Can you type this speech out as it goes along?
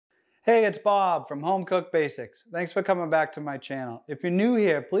Hey, it's Bob from Home Cook Basics. Thanks for coming back to my channel. If you're new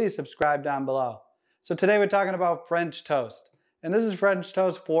here, please subscribe down below. So today we're talking about French toast. And this is French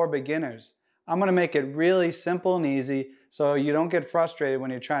toast for beginners. I'm going to make it really simple and easy so you don't get frustrated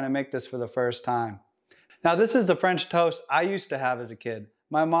when you're trying to make this for the first time. Now this is the French toast I used to have as a kid.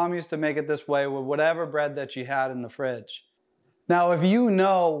 My mom used to make it this way with whatever bread that she had in the fridge. Now if you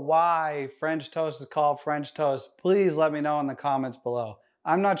know why French toast is called French toast, please let me know in the comments below.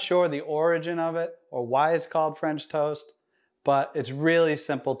 I'm not sure the origin of it or why it's called French toast, but it's really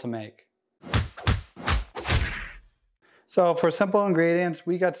simple to make. So for simple ingredients,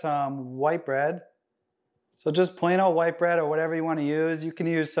 we got some white bread. So just plain old white bread or whatever you want to use. You can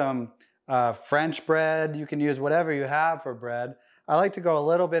use some French bread. You can use whatever you have for bread. I like to go a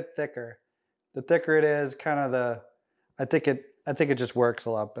little bit thicker. The thicker it is, I think it just works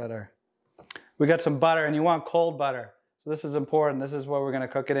a lot better. We got some butter, and you want cold butter. So this is important. This is what we're going to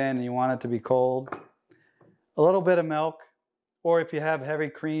cook it in, and you want it to be cold. A little bit of milk, or if you have heavy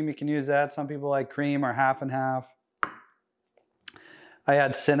cream, you can use that. Some people like cream or half and half. I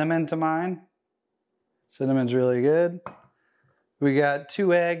add cinnamon to mine. Cinnamon's really good. We got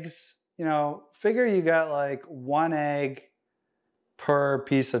 2 eggs. You know, figure you got like 1 egg per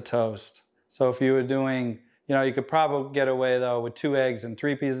piece of toast. So if you were doing, you know, you could probably get away though with 2 eggs and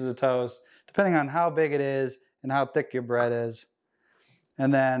 3 pieces of toast, depending on how big it is and how thick your bread is.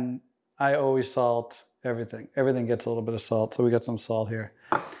 And then I always salt everything. Everything gets a little bit of salt, so we got some salt here.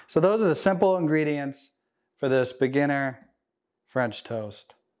 So those are the simple ingredients for this beginner French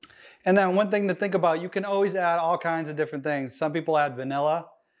toast. And then one thing to think about, you can always add all kinds of different things. Some people add vanilla.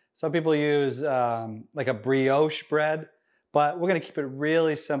 Some people use like a brioche bread, but we're gonna keep it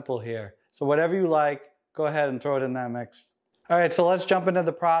really simple here. So whatever you like, go ahead and throw it in that mix. All right, so let's jump into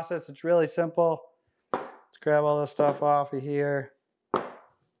the process. It's really simple. Let's grab all this stuff off of here.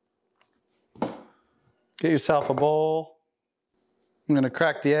 Get yourself a bowl. I'm gonna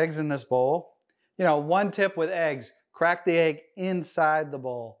crack the eggs in this bowl. You know, one tip with eggs, crack the egg inside the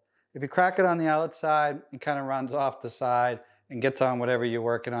bowl. If you crack it on the outside, it kind of runs off the side and gets on whatever you're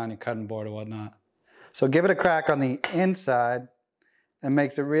working on, your cutting board or whatnot. So give it a crack on the inside and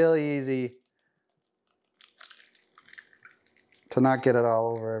makes it really easy to not get it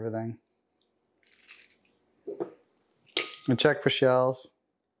all over everything. And check for shells.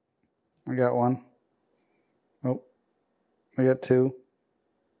 I got 1. Oh, I got 2.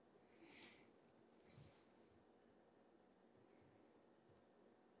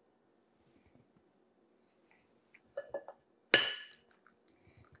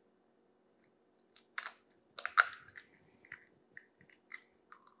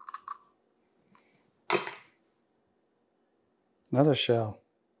 Another shell.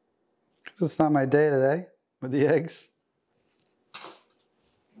 It's not my day today with the eggs.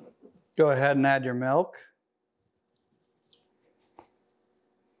 Go ahead and add your milk.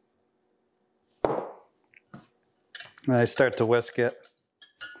 And I start to whisk it.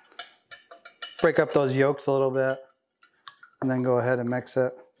 Break up those yolks a little bit, and then go ahead and mix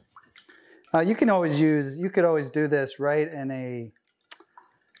it. You could always do this right in a,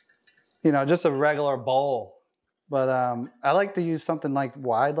 you know, just a regular bowl. But I like to use something like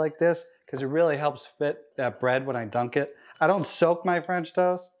wide like this because it really helps fit that bread when I dunk it. I don't soak my French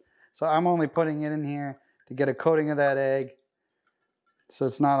toast, so I'm only putting it in here to get a coating of that egg so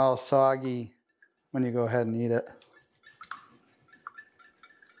it's not all soggy when you go ahead and eat it.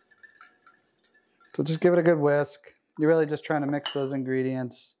 So just give it a good whisk. You're really just trying to mix those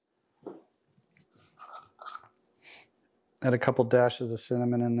ingredients. Add a couple dashes of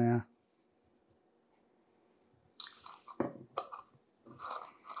cinnamon in there.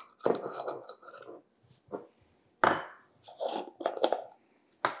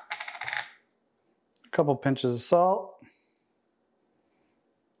 A couple pinches of salt.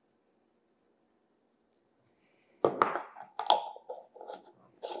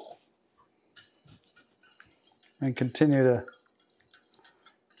 And continue to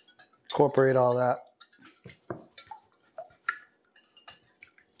incorporate all that.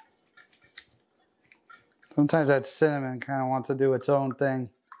 Sometimes that cinnamon kind of wants to do its own thing.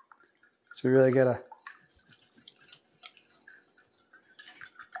 So you really gotta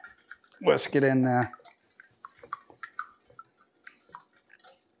whisk it in there.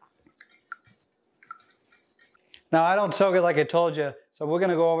 Now I don't soak it like I told you, so we're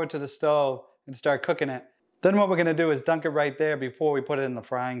gonna go over to the stove and start cooking it. Then what we're gonna do is dunk it right there before we put it in the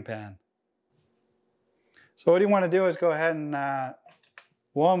frying pan. So what you wanna do is go ahead and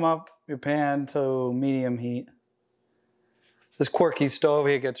warm up your pan to medium heat. This quirky stove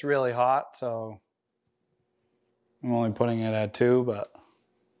here gets really hot, so I'm only putting it at 2, but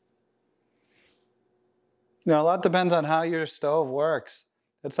You know, a lot depends on how your stove works.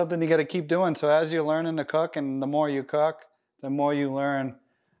 It's something you got to keep doing. So as you're learning to cook, and the more you cook, the more you learn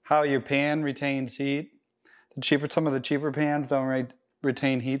how your pan retains heat. Some of the cheaper pans don't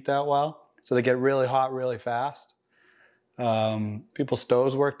retain heat that well, so they get really hot really fast. People's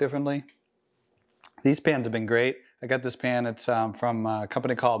stoves work differently. These pans have been great. I got this pan. It's from a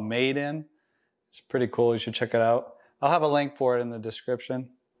company called Made In. It's pretty cool. You should check it out. I'll have a link for it in the description.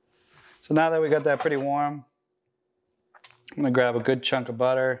 So now that we got that pretty warm, I'm going to grab a good chunk of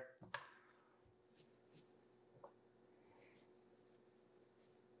butter.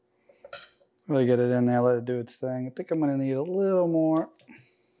 Really get it in there, let it do its thing. I think I'm going to need a little more.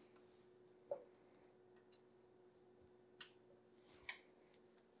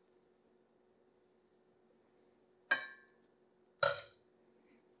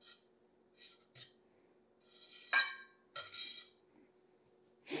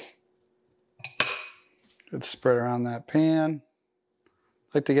 Good spread around that pan.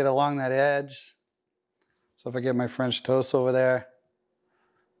 I like to get along that edge. So if I get my French toast over there,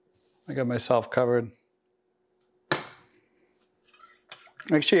 I got myself covered.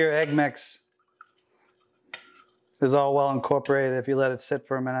 Make sure your egg mix is all well incorporated if you let it sit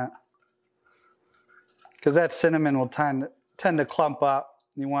for a minute. Because that cinnamon will tend to clump up.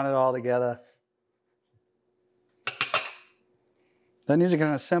 You want it all together. Then you're just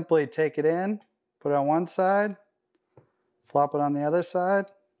going to simply take it in, put it on one side, flop it on the other side,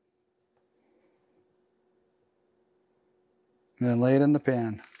 and then lay it in the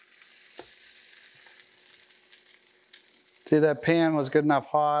pan. See, that pan was good enough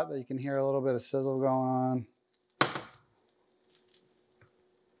hot that you can hear a little bit of sizzle going on.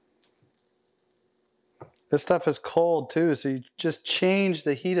 This stuff is cold too, so you just change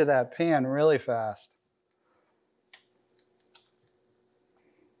the heat of that pan really fast.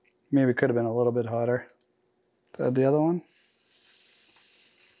 Maybe it could have been a little bit hotter. Add the other one.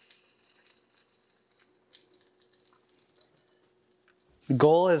 The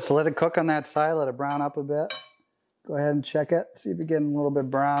goal is to let it cook on that side, let it brown up a bit. Go ahead and check it, see if you're getting a little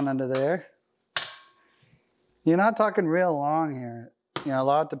bit brown under there. You're not talking real long here. You know, a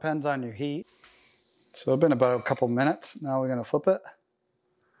lot depends on your heat. So it's been about a couple minutes. Now we're going to flip it.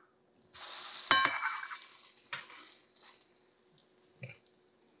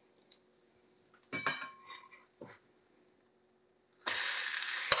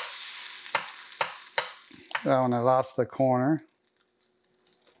 That one I lost the corner.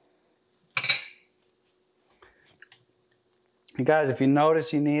 You guys, if you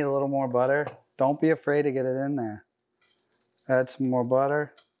notice you need a little more butter, don't be afraid to get it in there. Add some more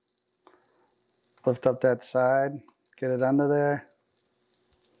butter. Lift up that side, get it under there.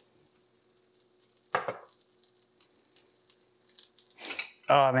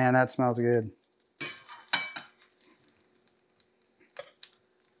 Oh man, that smells good.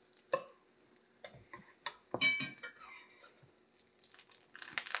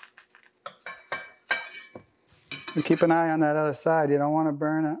 And keep an eye on that other side, you don't want to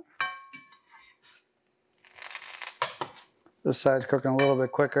burn it. This side's cooking a little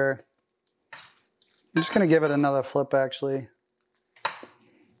bit quicker. I'm just going to give it another flip actually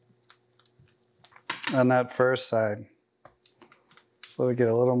on that first side. So we get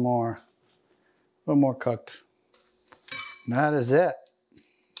a little more cooked. And that is it.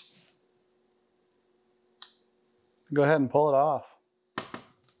 Go ahead and pull it off.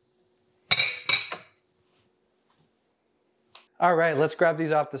 All right, let's grab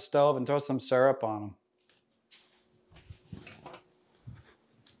these off the stove and throw some syrup on them.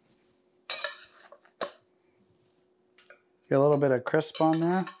 Get a little bit of crisp on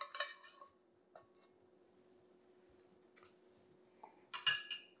there.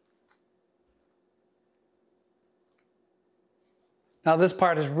 Now this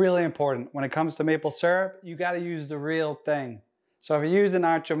part is really important. When it comes to maple syrup, you got to use the real thing. So if you're using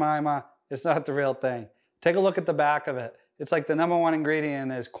Aunt Jemima, it's not the real thing. Take a look at the back of it. It's like the #1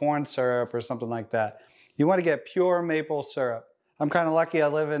 ingredient is corn syrup or something like that. You want to get pure maple syrup. I'm kind of lucky I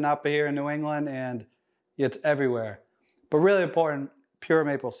live up here in New England and it's everywhere. But really important, pure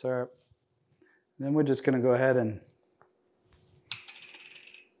maple syrup. And then we're just going to go ahead and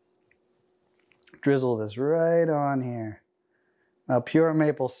drizzle this right on here. Now pure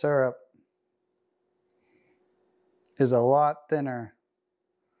maple syrup is a lot thinner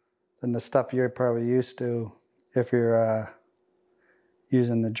than the stuff you're probably used to if you're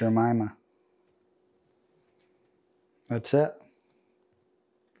using the Jemima. That's it.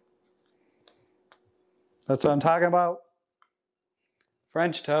 That's what I'm talking about.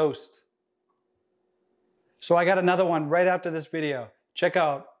 French toast. So I got another one right after this video. Check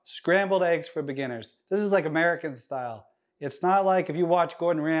out scrambled eggs for beginners. This is like American style. It's not like if you watch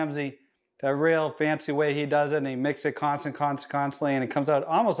Gordon Ramsay, that real fancy way he does it, and he mixes it constantly, and it comes out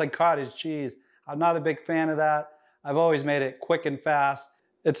almost like cottage cheese. I'm not a big fan of that. I've always made it quick and fast.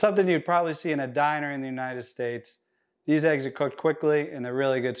 It's something you'd probably see in a diner in the United States. These eggs are cooked quickly, and they're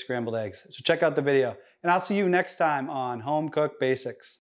really good scrambled eggs. So check out the video. And I'll see you next time on Home Cook Basics.